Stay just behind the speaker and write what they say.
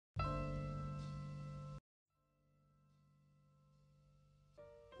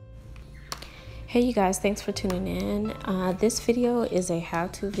Hey you guys, thanks for tuning in. This video is a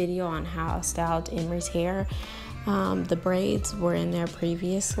how-to video on how I styled Emry's hair. The braids were in there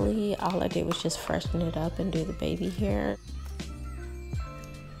previously. All I did was just freshen it up and do the baby hair.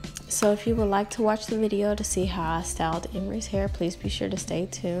 So if you would like to watch the video to see how I styled Emry's hair, please be sure to stay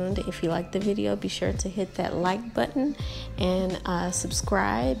tuned. If you like the video, be sure to hit that like button and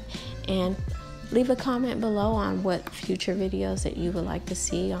subscribe, and leave a comment below on what future videos that you would like to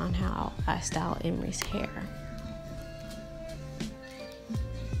see on how I style Emry's hair.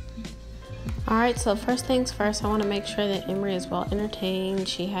 Alright, so first things first, I want to make sure that Emry is well entertained.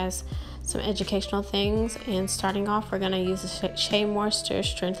 She has some educational things, and starting off, we're going to use a Shea Moisture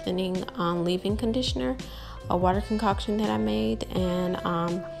Strengthening Leave-In Conditioner, a water concoction that I made, and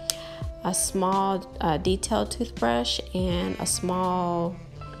a small detailed toothbrush, and a small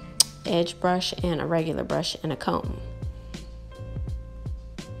edge brush, and a regular brush, and a comb.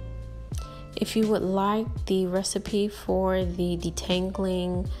 If you would like the recipe for the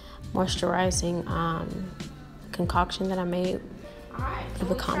detangling moisturizing concoction that I made,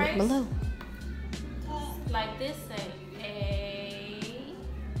 leave a comment below. Like this, say A,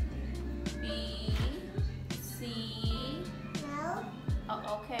 B, C. No.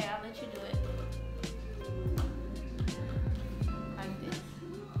 Oh, okay, I'll let you do it. Like this.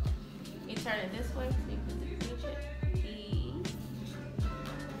 You turn it this way so you can reach it. E,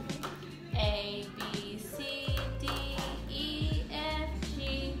 A, B, C, D, E, F,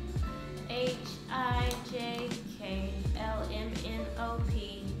 G, H, I, J, K, L, M, N, O,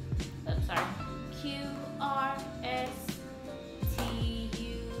 P. Oops, sorry. Q, R, S, T,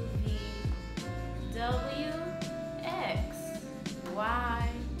 U, V, W, X, Y,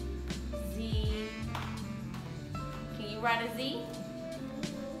 Z. Can you write a Z?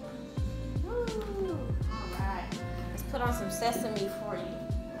 Alright, let's put on some sesame for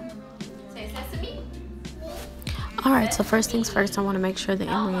you. Say sesame. Alright, so first things first, I want to make sure that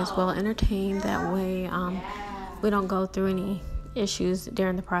Emry is well entertained. That way we don't go through any issues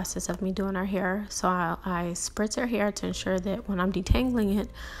during the process of me doing her hair. So I spritz her hair to ensure that when I'm detangling it,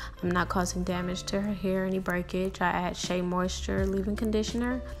 I'm not causing damage to her hair, any breakage. I add Shea Moisture Leave-In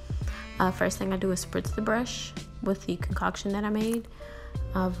Conditioner. First thing I do is spritz the brush with the concoction that I made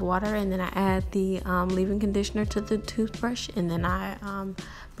of water, and then I add the leave-in conditioner to the toothbrush, and then I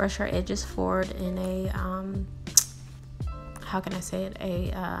brush her edges forward in a how can I say it,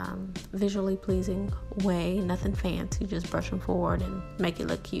 a visually pleasing way. Nothing fancy, just brush them forward and make it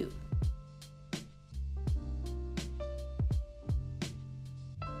look cute.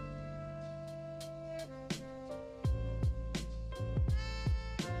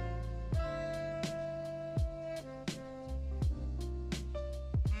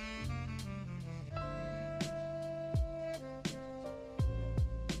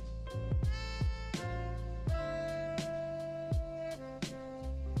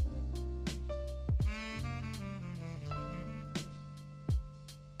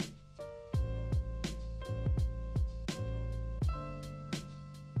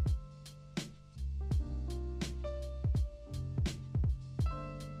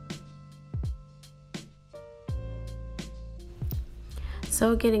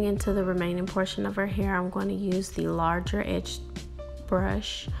 So getting into the remaining portion of her hair, I'm going to use the larger edge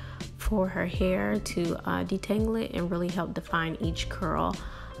brush for her hair to detangle it and really help define each curl.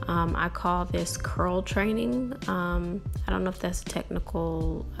 I call this curl training. I don't know if that's a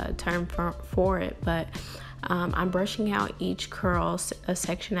technical term for it, but I'm brushing out each curl a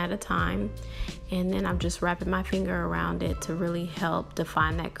section at a time, and then I'm just wrapping my finger around it to really help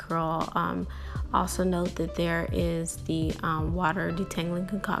define that curl. Also note that there is the water detangling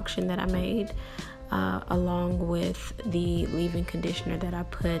concoction that I made, along with the leave-in conditioner that I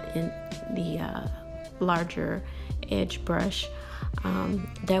put in the larger edge brush.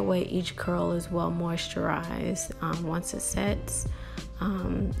 That way each curl is well moisturized. Once it sets,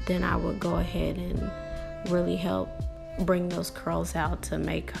 then I would go ahead and really help bring those curls out to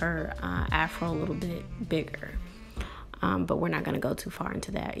make her afro a little bit bigger. But we're not going to go too far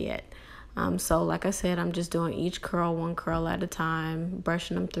into that yet. So like I said, I'm just doing each curl one curl at a time,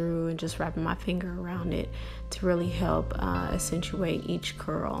 brushing them through and just wrapping my finger around it to really help accentuate each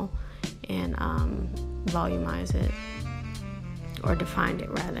curl and volumize it, or define it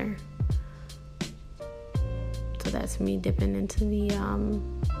rather. So that's me dipping into the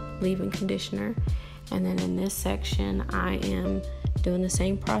leave-in conditioner. And then in this section, I am doing the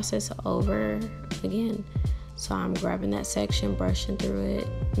same process over again. So I'm grabbing that section, brushing through it,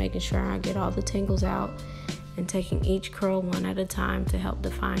 making sure I get all the tangles out, and taking each curl one at a time to help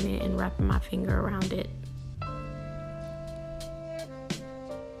define it, and wrapping my finger around it.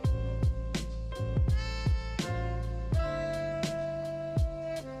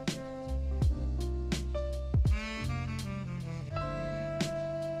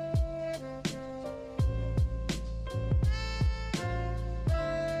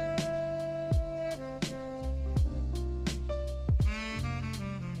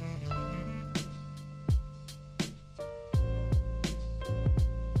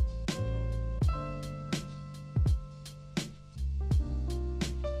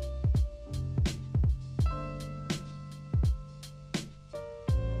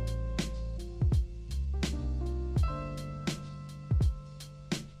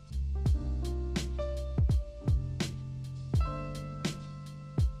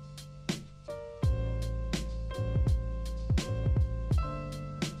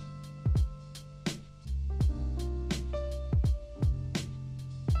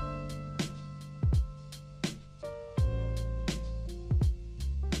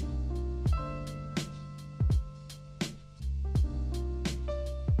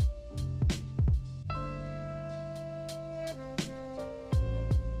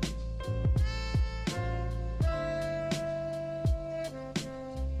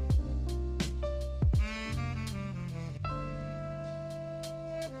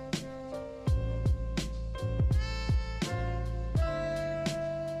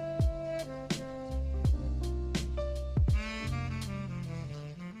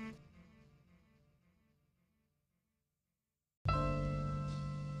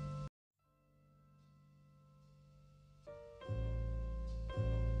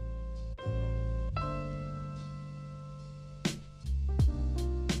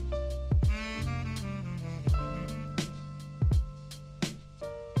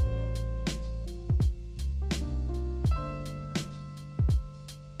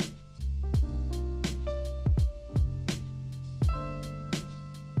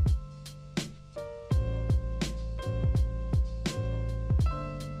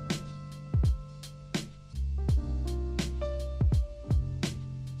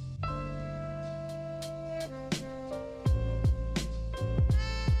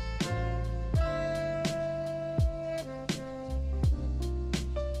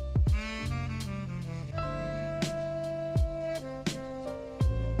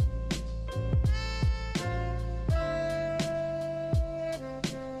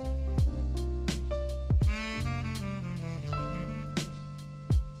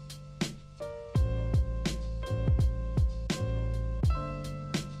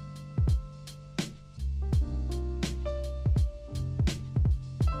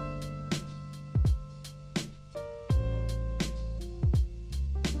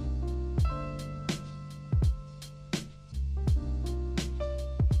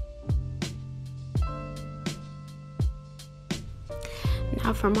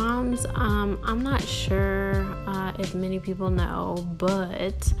 Now for moms, I'm not sure if many people know,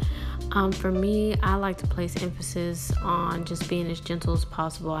 but for me, I like to place emphasis on just being as gentle as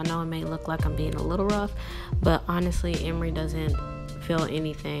possible. I know it may look like I'm being a little rough, but honestly, Emry doesn't feel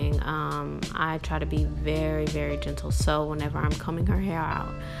anything. I try to be very, very gentle. So whenever I'm combing her hair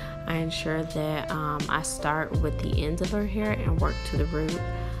out, I ensure that I start with the ends of her hair and work to the root.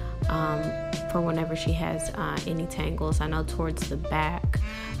 For whenever she has any tangles, I know towards the back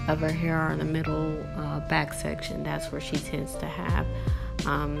of her hair or in the middle back section, that's where she tends to have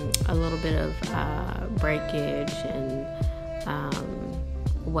a little bit of breakage and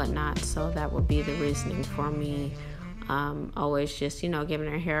whatnot. So that would be the reasoning for me always just, giving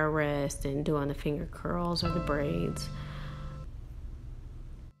her hair a rest and doing the finger curls or the braids.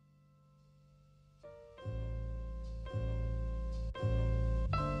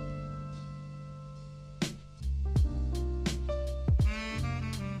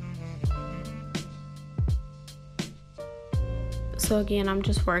 So again, I'm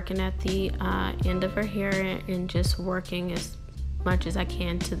just working at the end of her hair and just working as much as I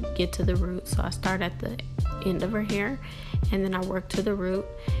can to get to the root. So I start at the end of her hair and then I work to the root,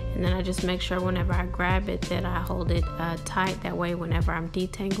 and then I just make sure whenever I grab it that I hold it tight. That way whenever I'm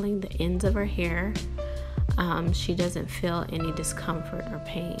detangling the ends of her hair, she doesn't feel any discomfort or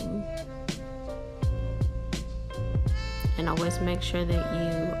pain. And always make sure that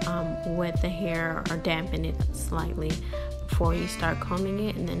you wet the hair or dampen it slightly before you start combing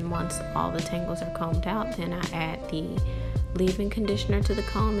it. And then once all the tangles are combed out, then I add the leave-in conditioner to the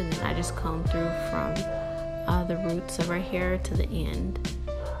comb, and then I just comb through from the roots of her hair to the end.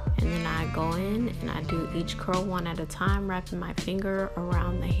 And then I go in and I do each curl one at a time, wrapping my finger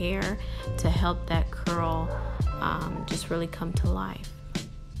around the hair to help that curl just really come to life.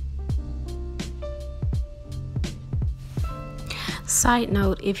 Side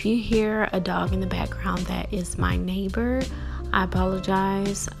note, if you hear a dog in the background, that is my neighbor. I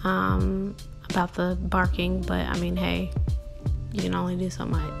apologize about the barking, but I mean, hey, you can only do so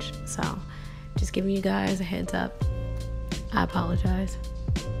much. So just giving you guys a heads up. I apologize.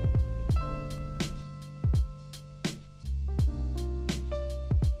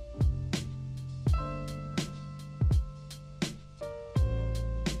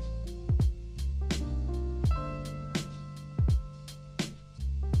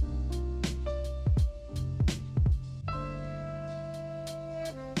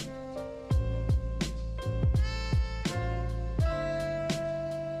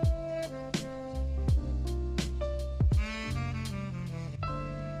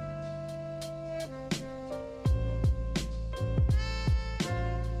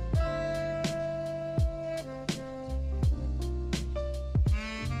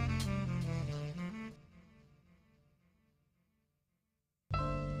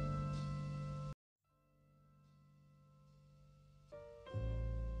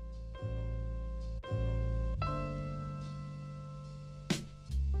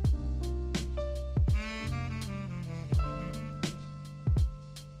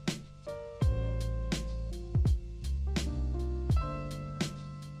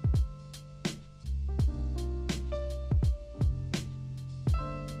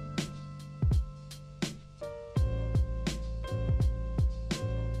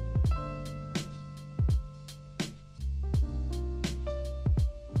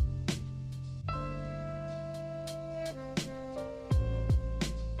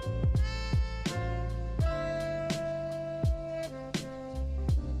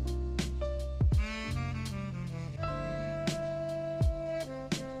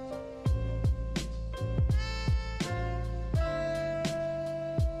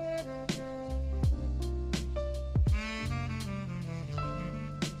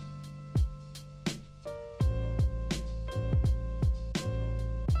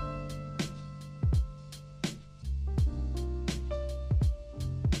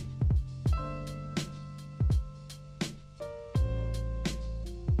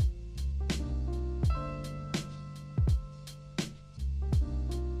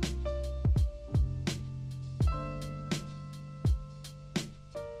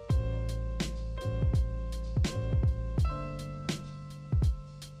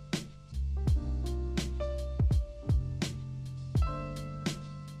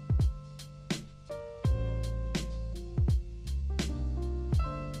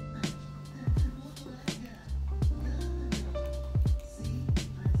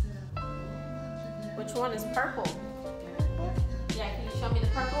 Which one is purple? Yeah, can you show me the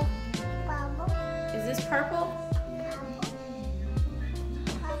purple? Purple. Is this purple? Purple.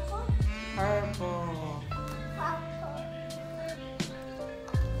 Purple. Purple.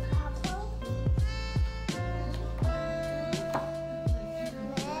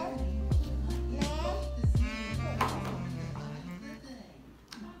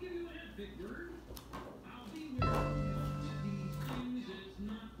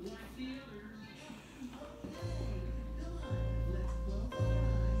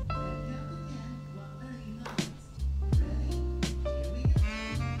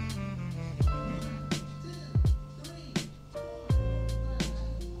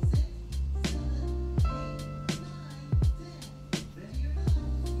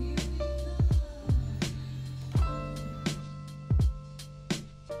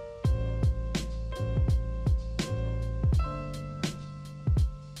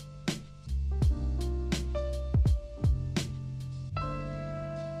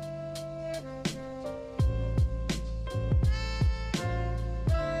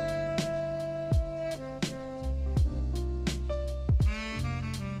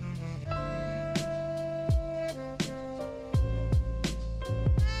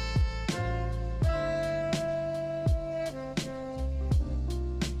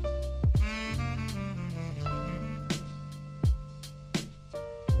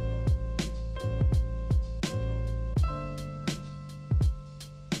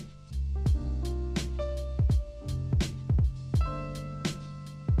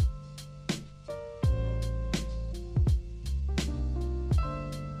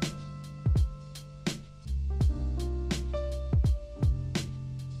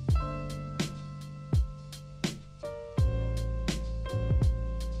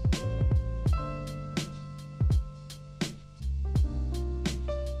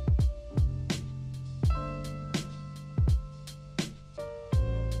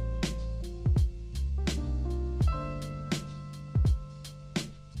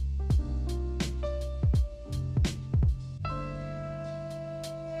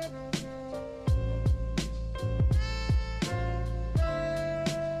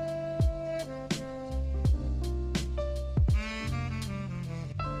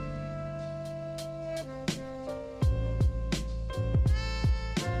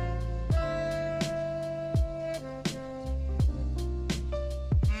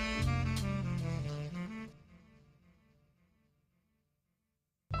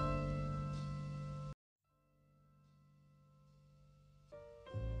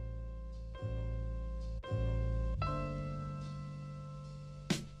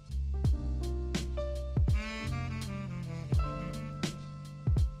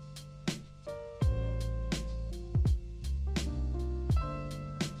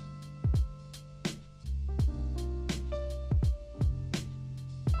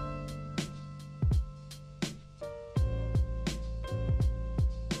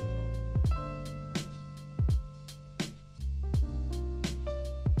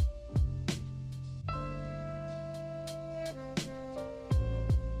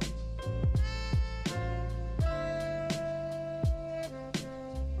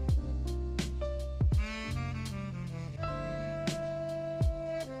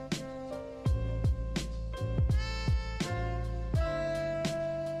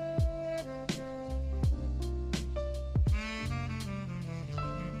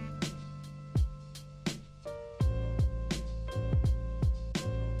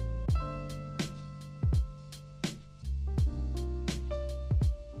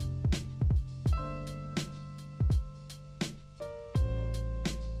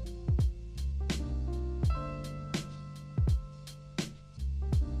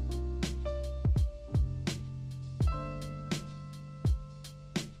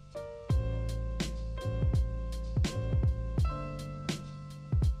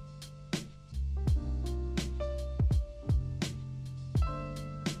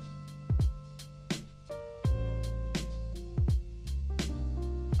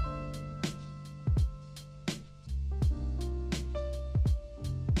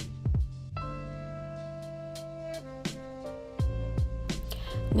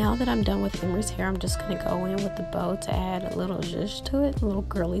 Now that I'm done with Emry's hair, I'm just going to go in with the bow to add a little zhuzh to it, a little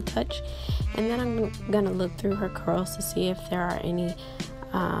girly touch. And then I'm going to look through her curls to see if there are any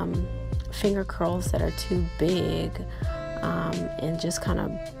finger curls that are too big, and just kind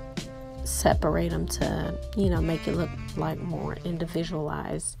of separate them to, you know, make it look like more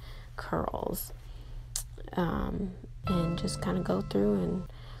individualized curls. And just kind of go through and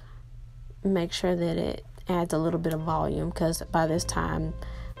make sure that it adds a little bit of volume, because by this time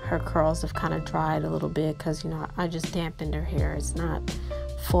her curls have kind of dried a little bit, because, you know, I just dampened her hair. It's not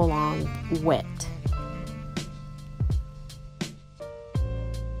full on wet.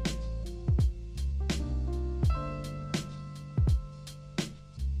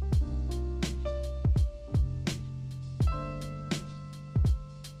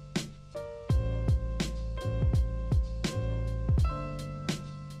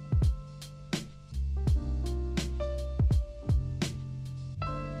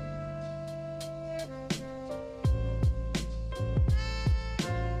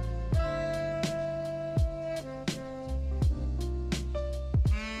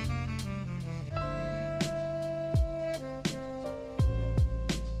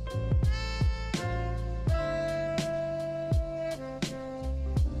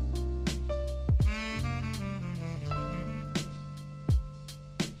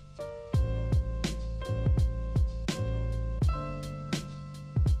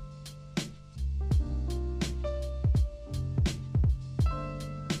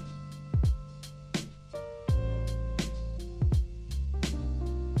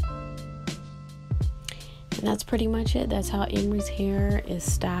 And that's pretty much it. That's how Emry's hair is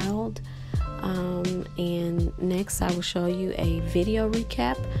styled. And next I will show you a video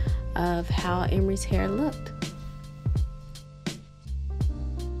recap of how Emry's hair looked.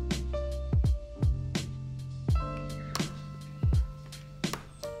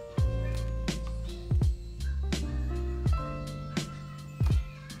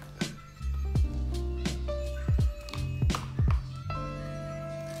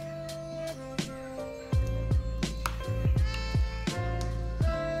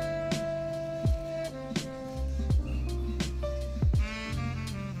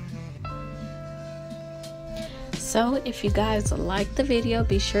 So if you guys like the video,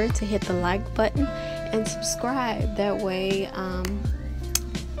 be sure to hit the like button and subscribe. That way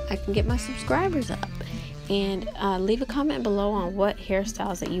I can get my subscribers up. And leave a comment below on what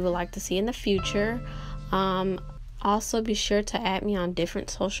hairstyles that you would like to see in the future. Also be sure to add me on different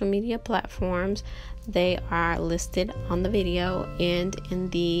social media platforms. They are listed on the video and in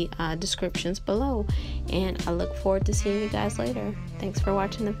the descriptions below. And I look forward to seeing you guys later. Thanks for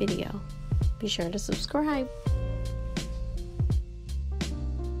watching the video. Be sure to subscribe.